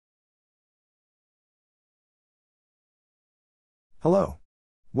Hello.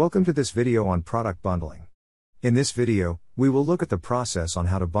 Welcome to this video on product bundling. In this video, we will look at the process on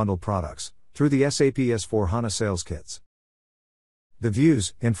how to bundle products through the SAP S/4HANA sales kits. The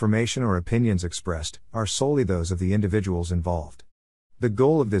views, information or opinions expressed are solely those of the individuals involved. The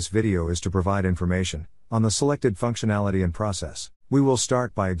goal of this video is to provide information on the selected functionality and process. We will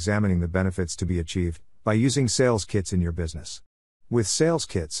start by examining the benefits to be achieved by using sales kits in your business. With sales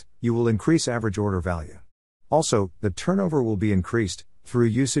kits, you will increase average order value. Also, the turnover will be increased through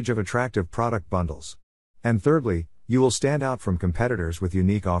usage of attractive product bundles. And thirdly, you will stand out from competitors with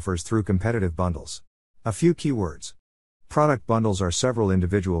unique offers through competitive bundles. A few keywords. Product bundles are several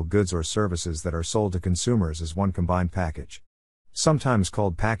individual goods or services that are sold to consumers as one combined package. Sometimes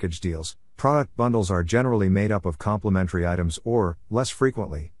called package deals, product bundles are generally made up of complementary items or, less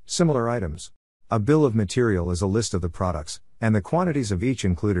frequently, similar items. A bill of material is a list of the products and the quantities of each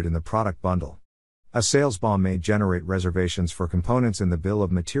included in the product bundle. A sales BOM may generate reservations for components in the bill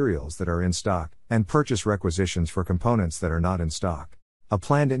of materials that are in stock, and purchase requisitions for components that are not in stock. A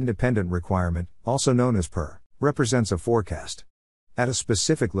planned independent requirement, also known as PIR, represents a forecast at a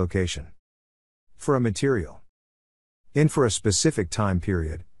specific location for a material in for a specific time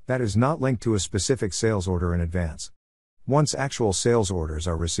period that is not linked to a specific sales order in advance. Once actual sales orders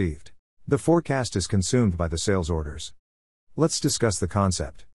are received, the forecast is consumed by the sales orders. Let's discuss the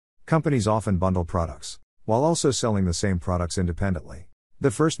concept. Companies often bundle products, while also selling the same products independently.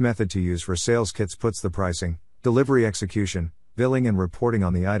 The first method to use for sales kits puts the pricing, delivery execution, billing and reporting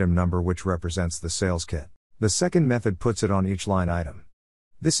on the item number which represents the sales kit. The second method puts it on each line item.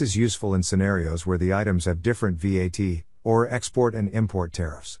 This is useful in scenarios where the items have different VAT, or export and import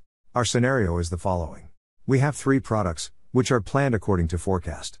tariffs. Our scenario is the following. We have 3 products, which are planned according to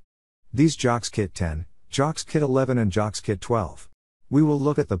forecast. These JOX Kit 10, JOX Kit 11 and JOX Kit 12. We will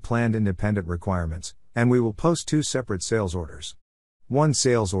look at the planned independent requirements, and we will post 2 separate sales orders. One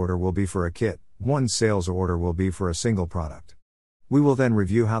sales order will be for a kit, one sales order will be for a single product. We will then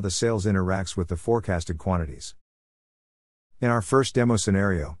review how the sales interacts with the forecasted quantities. In our first demo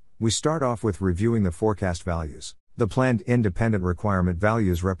scenario, we start off with reviewing the forecast values. The planned independent requirement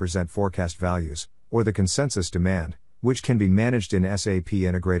values represent forecast values, or the consensus demand, which can be managed in SAP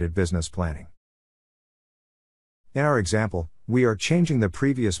Integrated Business Planning. In our example, we are changing the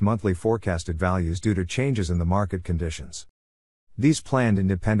previous monthly forecasted values due to changes in the market conditions. These planned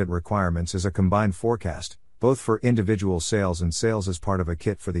independent requirements is a combined forecast, both for individual sales and sales as part of a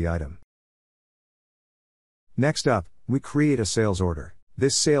kit for the item. Next up, we create a sales order.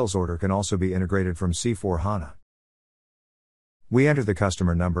 This sales order can also be integrated from C/4HANA. We enter the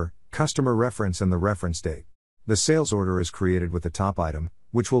customer number, customer reference and the reference date. The sales order is created with the top item,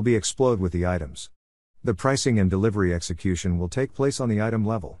 which will be explode with the items. The pricing and delivery execution will take place on the item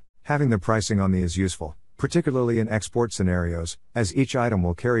level. Having the pricing on the is useful, particularly in export scenarios, as each item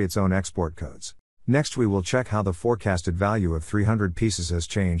will carry its own export codes. Next we will check how the forecasted value of 300 pieces has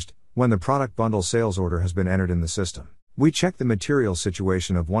changed, when the product bundle sales order has been entered in the system. We check the material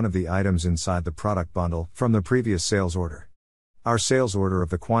situation of one of the items inside the product bundle from the previous sales order. Our sales order of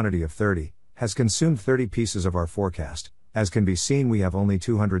the quantity of 30 has consumed 30 pieces of our forecast. As can be seen, we have only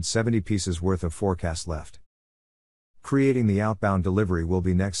 270 pieces worth of forecast left. Creating the outbound delivery will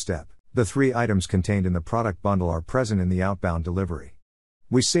be next step. The 3 items contained in the product bundle are present in the outbound delivery.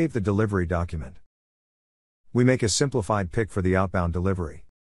 We save the delivery document. We make a simplified pick for the outbound delivery.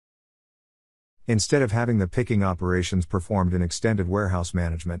 Instead of having the picking operations performed in extended warehouse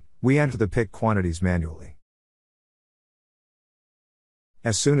management, we enter the pick quantities manually.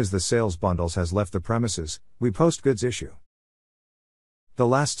 As soon as the sales bundles has left the premises, we post goods issue. The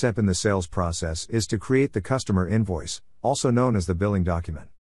last step in the sales process is to create the customer invoice, also known as the billing document.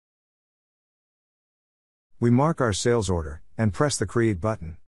 We mark our sales order, and press the Create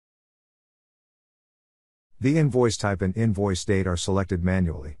button. The invoice type and invoice date are selected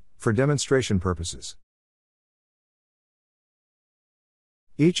manually, for demonstration purposes.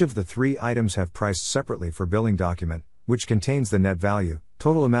 Each of the 3 items have priced separately for billing document, which contains the net value,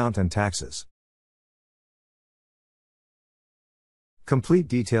 total amount and taxes. Complete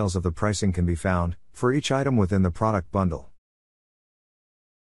details of the pricing can be found, for each item within the product bundle.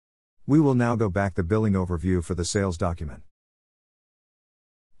 We will now go back the billing overview for the sales document.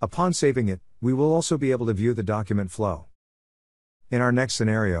 Upon saving it, we will also be able to view the document flow. In our next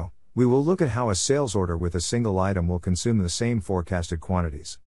scenario, we will look at how a sales order with a single item will consume the same forecasted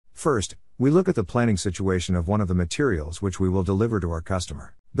quantities. First, we look at the planning situation of one of the materials which we will deliver to our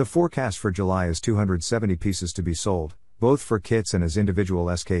customer. The forecast for July is 270 pieces to be sold, both for kits and as individual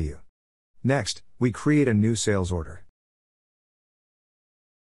SKU. Next, we create a new sales order.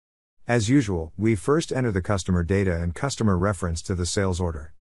 As usual, we first enter the customer data and customer reference to the sales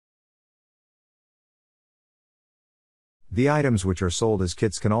order. The items which are sold as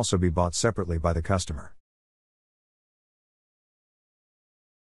kits can also be bought separately by the customer.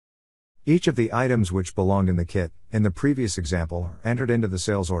 Each of the items which belonged in the kit, in the previous example, are entered into the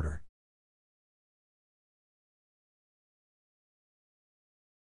sales order.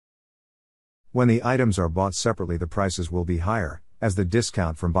 When the items are bought separately, the prices will be higher, as the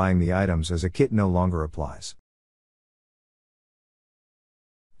discount from buying the items as a kit no longer applies.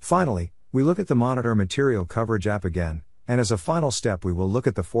 Finally, we look at the Monitor Material Coverage app again, and as a final step we will look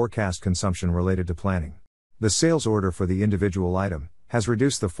at the forecast consumption related to planning. The sales order for the individual item has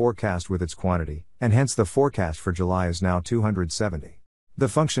reduced the forecast with its quantity, and hence the forecast for July is now 270. The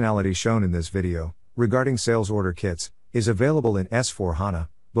functionality shown in this video, regarding sales order kits, is available in S/4HANA,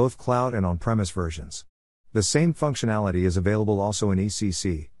 both cloud and on-premise versions. The same functionality is available also in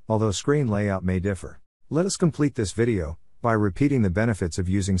ECC, although screen layout may differ. Let us complete this video by repeating the benefits of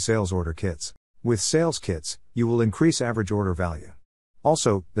using sales order kits. With sales kits, you will increase average order value.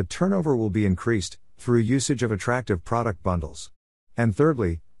 Also, the turnover will be increased through usage of attractive product bundles. And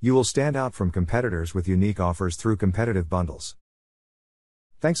thirdly, you will stand out from competitors with unique offers through competitive bundles.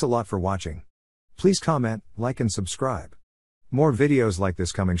 Thanks a lot for watching. Please comment, like and subscribe. More videos like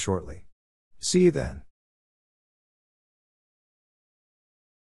this coming shortly. See you then.